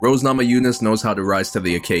Rose Namajunas knows how to rise to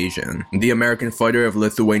the occasion. The American fighter of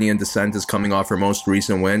Lithuanian descent is coming off her most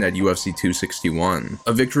recent win at UFC 261,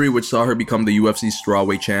 a victory which saw her become the UFC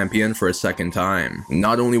strawweight champion for a second time.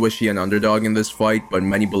 Not only was she an underdog in this fight, but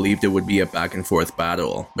many believed it would be a back and forth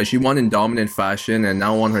battle. But she won in dominant fashion, and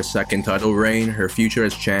now on her second title reign, her future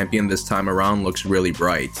as champion this time around looks really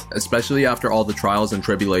bright, especially after all the trials and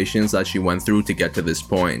tribulations that she went through to get to this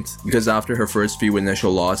point. Because after her first few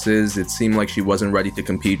initial losses, it seemed like she wasn't ready to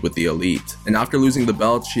compete with the elite. And after losing the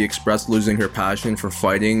belt, she expressed losing her passion for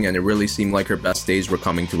fighting, and it really seemed like her best days were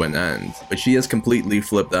coming to an end. But she has completely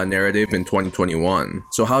flipped that narrative in 2021.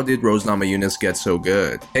 So how did Rose Namajunas get so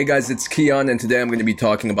good? Hey guys, it's Keon, and today I'm going to be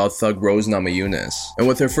talking about Thug Rose Namajunas. And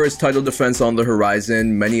with her first title defense on the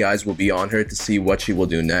horizon, many eyes will be on her to see what she will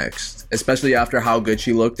do next, especially after how good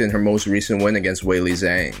she looked in her most recent win against Weili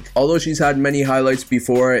Zhang. Although she's had many highlights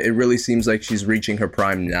before, it really seems like she's reaching her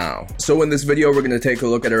prime now. So in this video, we're going to take a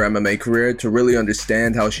look at her MMA career to really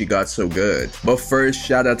understand how she got so good. But first,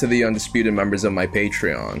 shout out to the undisputed members of my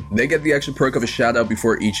Patreon. They get the extra perk of a shout out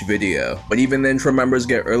before each video, but even the intro members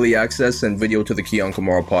get early access and video to the Keon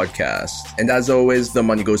Kamara podcast. And as always, the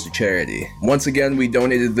money goes to charity. Once again, we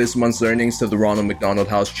donated this month's earnings to the Ronald McDonald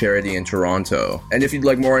House charity in Toronto. And if you'd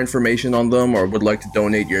like more information on them or would like to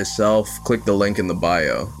donate yourself, click the link in the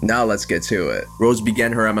bio. Now let's get to it. Rose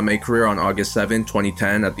began her MMA career on August 7,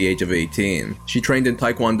 2010 at the age of 18. She trained in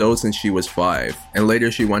Taekwondo since she was 5, and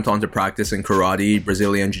later she went on to practice in karate,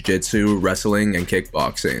 Brazilian jiu-jitsu, wrestling, and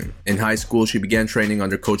kickboxing. In high school, she began training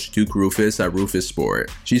under Coach Duke Rufus at Rufus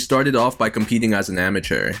Sport. She started off by competing as an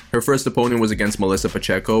amateur. Her first opponent was against Melissa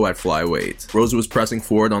Pacheco at flyweight. Rose was pressing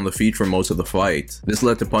forward on the feet for most of the fight. This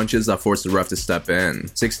led to punches that forced the ref to step in.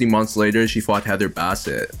 60 months later, she fought Heather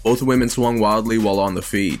Bassett. Both women swung wildly while on the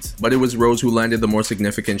feet, but it was Rose who landed the more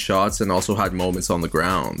significant shots and also had moments on the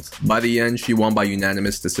ground. By the end, she won by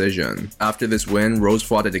unanimous decision. After this win, Rose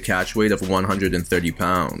fought at a catch weight of 130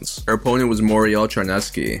 pounds. Her opponent was Moriel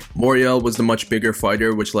Charnesky. Moriel was the much bigger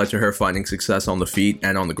fighter, which led to her finding success on the feet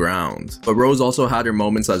and on the ground. But Rose also had her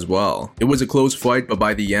moments as well. It was a close fight, but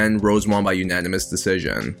by the end, Rose won by unanimous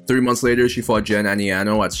decision. 3 months later, she fought Jen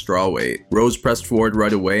Aniano at strawweight. Rose pressed forward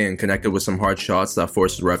right away and connected with some hard shots that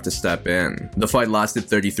forced the ref to step in. The fight lasted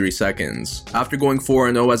 33 seconds. After going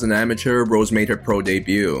 4-0 as an amateur, Rose made her pro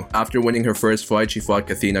debut. After winning her first fight, she fought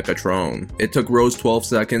Kathina Catrone. It took Rose 12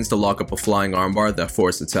 seconds to lock up a flying armbar that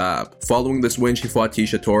forced a tap. Following this win, she fought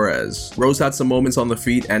Tecia Torres. Rose had some moments on the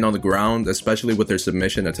feet and on the ground, especially with her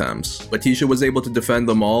submission attempts, but Tecia was able to defend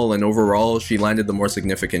them all, and overall, she landed the more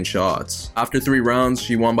significant shots. After 3 rounds,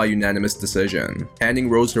 she won by unanimous decision, handing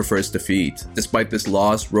Rose her first defeat. Despite this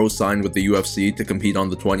loss, Rose signed with the UFC to compete on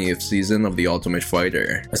the 20th season of The Ultimate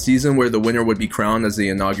Fighter, a season where the winner would be crowned as the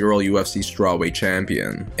inaugural UFC strawweight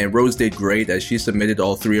champion. And Rose did great as she submitted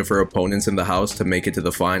all 3 of her opponents in the house to make it to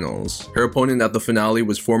the finals. Her opponent at the finale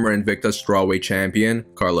was former Invicta strawweight champion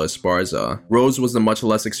Carla Esparza. Rose was a much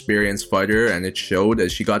less experienced fighter, and it showed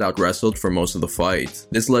as she got out-wrestled for most of the fight.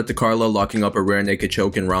 This led to Carla locking up a rear naked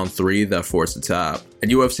choke in round 3 that forced a tap. At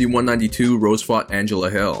UFC 192, Rose fought Angela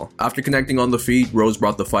Hill. After connecting on the feet, Rose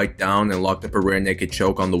brought the fight down and locked up a rear naked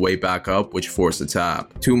choke on the way back up, which forced a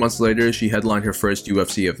tap. 2 months later, she headlined her first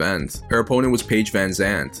UFC event. Her opponent was Paige Van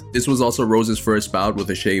Zandt. This was also Rose's first bout with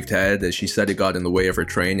a shaved head, as she said it got in the way of her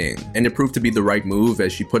training, and it proved to be the right move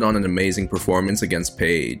as she put on an amazing performance against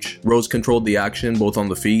Paige. Rose controlled the action both on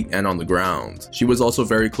the feet and on the ground. She was also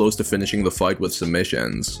very close to finishing the fight with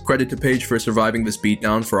submissions. Credit to Paige for surviving this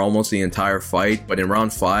beatdown for almost the entire fight, but in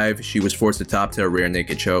round 5, she was forced to tap to a rear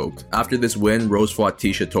naked choke. After this win, Rose fought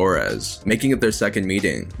Tecia Torres, making it their second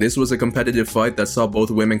meeting. This was a competitive fight that saw both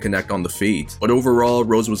women connect on the feet, but overall,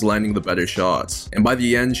 Rose was landing the better shots, and by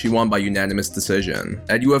the end, she won by unanimous decision.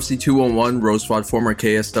 At UFC 201, Rose fought former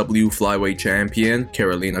KSW flyweight champion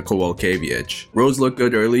Karolina Kowalkiewicz. Rose looked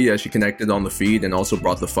good early as she connected on the feet and also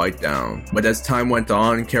brought the fight down, but as time went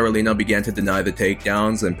on, Karolina began to deny the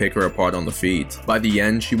takedowns and pick her apart on the feet. By the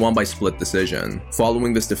end, she won by split decision.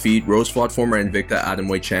 Following this defeat, Rose fought former Invicta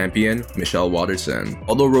atomweight champion Michelle Waterson.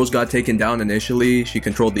 Although Rose got taken down initially, she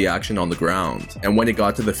controlled the action on the ground, and when it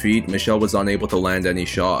got to the feet, Michelle was unable to land any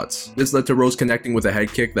shots. This led to Rose connecting with a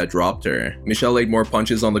head kick that dropped her. Michelle laid more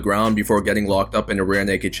punches on the ground before getting locked up in a rear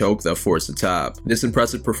naked choke that forced a tap. This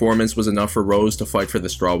impressive performance was enough for Rose to fight for the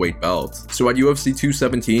strawweight belt. So at UFC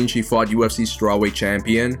 217, she fought UFC strawweight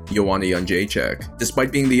champion Joanna Jędrzejczyk.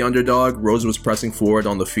 Despite being the underdog, Rose was pressing forward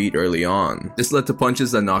on the feet early on. This led to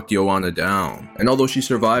punches that knocked Joanna down, and although she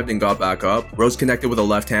survived and got back up, Rose connected with a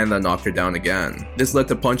left hand that knocked her down again. This led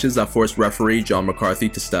to punches that forced referee John McCarthy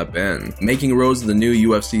to step in, making Rose the new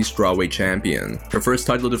UFC strawweight champion. Her first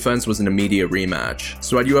title defense was an immediate rematch.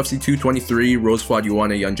 So at UFC 223, Rose fought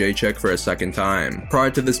Joanna Jędrzejczyk for a second time.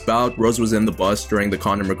 Prior to this bout, Rose was in the bus during the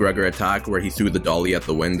Conor McGregor attack where he threw the dolly at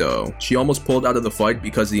the window. She almost pulled out of the fight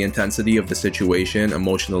because the intensity of the situation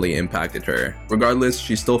emotionally impacted her. Regardless,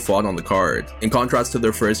 she still fought on the card. In contrast to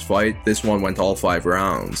their first fight, this one went all 5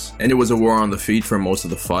 rounds, and it was a war on the feet for most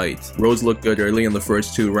of the fight. Rose looked good early in the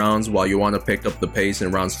first 2 rounds while Joanna picked up the pace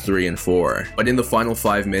in rounds 3 and 4. But in the final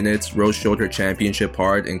 5 minutes, Rose showed her championship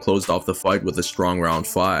heart and closed off the fight with a strong round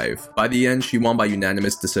 5. By the end, she won by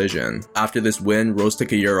unanimous decision. After this win, Rose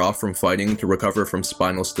took a year off from fighting to recover from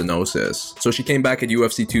spinal stenosis. So she came back at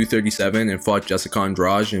UFC 237 and fought Jessica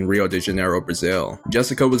Andrade in Rio de Janeiro, Brazil.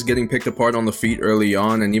 Jessica was getting picked apart on the feet early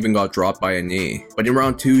on and even got dropped by a knee. But in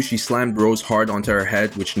round 2, she slammed Rose hard onto her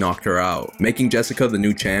head, which knocked her out, making Jessica the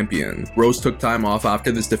new champion. Rose took time off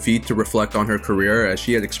after this defeat to reflect on her career, as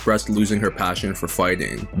she had expressed losing her passion for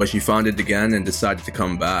fighting. But she found it again and decided to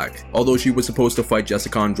come back. Although she was supposed to fight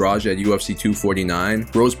Jessica Andrade at UFC 249,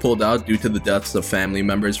 Rose pulled out due to the deaths of family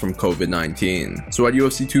members from COVID-19. So at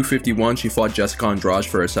UFC 251, she fought Jessica Andrade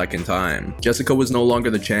for a second time. Jessica was no longer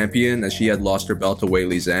the champion, as she had lost her belt to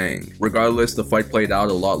Weili Zhang. Regardless, the fight played out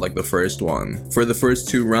a lot like the first one. For the first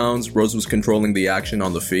 2 rounds, Rose was controlling the action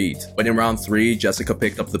on the feet. But in round 3, Jessica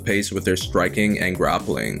picked up the pace with her striking and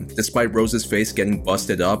grappling. Despite Rose's face getting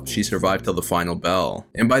busted up, she survived till the final bell.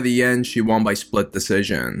 And by the end, she won by split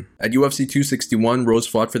decision. At UFC 261, Rose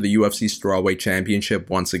fought for the UFC Strawweight Championship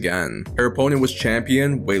once again. Her opponent was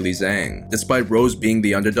champion Weili Zhang. Despite Rose being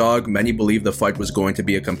the underdog, many believed the fight was going to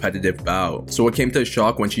be a competitive bout. So it came to a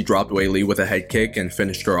shock when she dropped Weili with a head kick and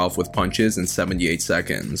finished her off with punches in 78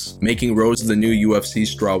 seconds, making Rose the new UFC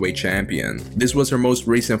Strawweight champion. This was her most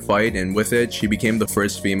recent fight, and with it, she became the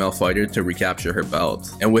first female fighter to recapture her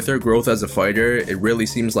belt. And with her growth as a fighter, it really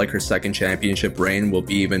seems like her second championship reign will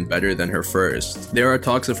be even better than her first. There are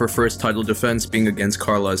talks of her first title defense being against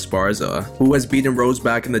Carla Esparza, who has beaten Rose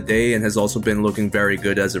back in the day and has also been looking very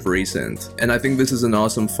good as of recent. And I think this is an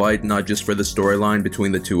awesome fight, not just for the storyline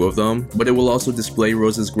between the two of them, but it will also display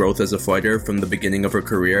Rose's growth as a fighter from the beginning of her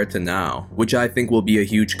career to now, which I think will be a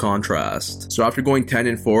huge contrast. So after going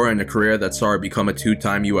 10-4 in a career that saw her become a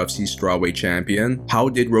 2-time UFC Strawweight champion, how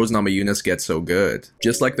did Rose Namajunas get so good?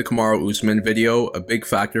 Just like the Kamaru Usman video, a big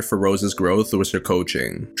factor for Rose's growth was her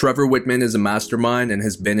coaching. Trevor Whitman is a mastermind and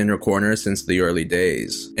has been in her corner since the early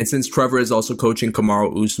days. And since Trevor is also coaching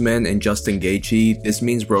Kamaru Usman and Justin Gaethje, this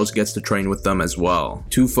means Rose gets to train with them as well.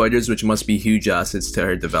 2 fighters which must be huge assets to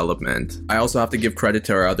her development. I also have to give credit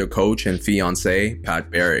to her other coach and fiance,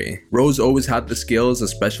 Pat Barry. Rose always had the skills,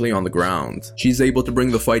 especially on the ground. She's able to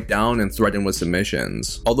bring the fight down and threaten with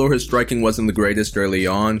submissions. Although her striking wasn't the greatest early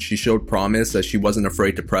on, she showed promise as she wasn't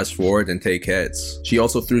afraid to press forward and take hits. She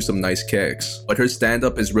also threw some nice kicks, but her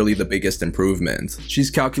stand-up is really the biggest improvement. She's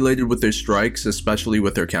calculated with her strikes, especially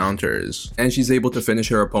with her counters, and she's able to finish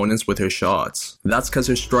her opponents with her shots. That's because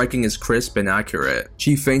her striking is crisp and accurate.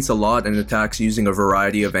 She feints a lot and attacks using a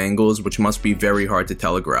variety of angles, which must be very hard to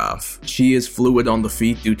telegraph. She is fluid on the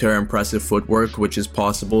feet due to her impressive footwork, which is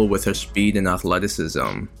possible with her speed and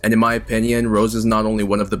athleticism. And in my opinion, Rose is not only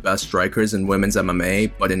one of the best strikers in women's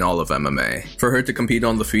MMA, but in all of MMA. For her to compete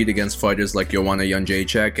on the feet against fighters like Joanna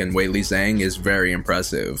Jędrzejczyk and Weili Zhang is very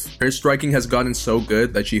impressive. Her striking has gotten so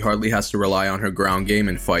good that she hardly has to rely on her ground game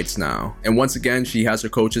in fights now. And once again, she has her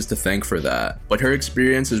coaches to thank for that. But her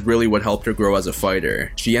experience is really what helped her grow as a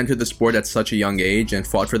fighter. She entered the sport at such a young age and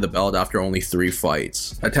fought for the belt after only 3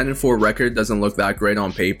 fights. A 10-4 record doesn't look that great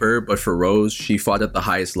on paper, but for Rose, she fought at the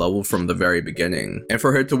highest level from the very beginning. And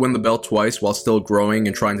for her to win the belt twice while still growing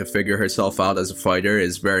and trying to figure herself out as a fighter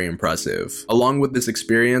is very impressive. Along with this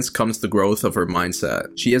experience comes the growth of her mindset.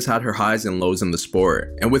 She has had her highs and lows in the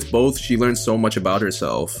sport, and with both, she learned so much about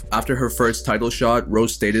herself. After her first title shot,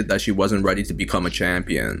 Rose stated that she wasn't ready to become a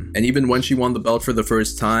champion. And even when she won the belt for the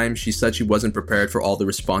first time, she said she wasn't prepared for all the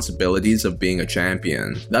responsibilities of being a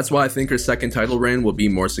champion. That's why I think her second title reign will be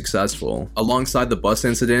more successful. Alongside the bus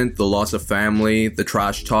incident, the loss of family, the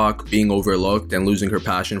trash talk, being overlooked, and losing her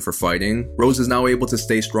passion for fighting, Rose is now able to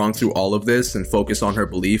stay strong through all of this and focus on her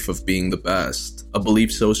belief of being the best. A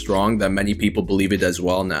belief so strong that many people believe it as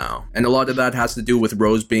well now. And a lot of that has to do with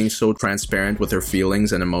Rose being so transparent with her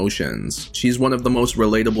feelings and emotions. She's one of the most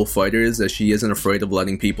relatable fighters, as she isn't afraid of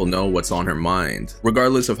letting people know what's on her mind,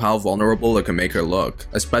 regardless of how vulnerable it can make her look,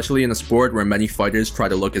 especially in a sport where many fighters try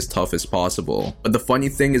to look as tough as possible. But the funny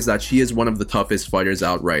thing is that she is one of the toughest fighters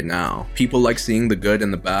out right now. People like seeing the good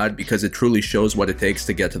and the bad because it truly shows what it takes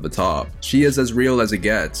to get to the top. She is as real as it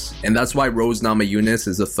gets, and that's why Rose Namajunas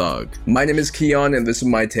is a thug. My name is Keon, and this is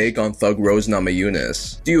my take on Thug Rose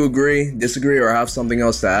Namajunas. Do you agree, disagree, or have something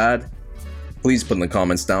else to add? please put in the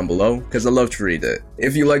comments down below, because I love to read it.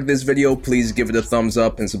 If you like this video, please give it a thumbs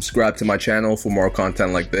up and subscribe to my channel for more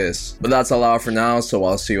content like this. But that's all out for now, so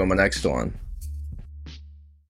I'll see you on my next one.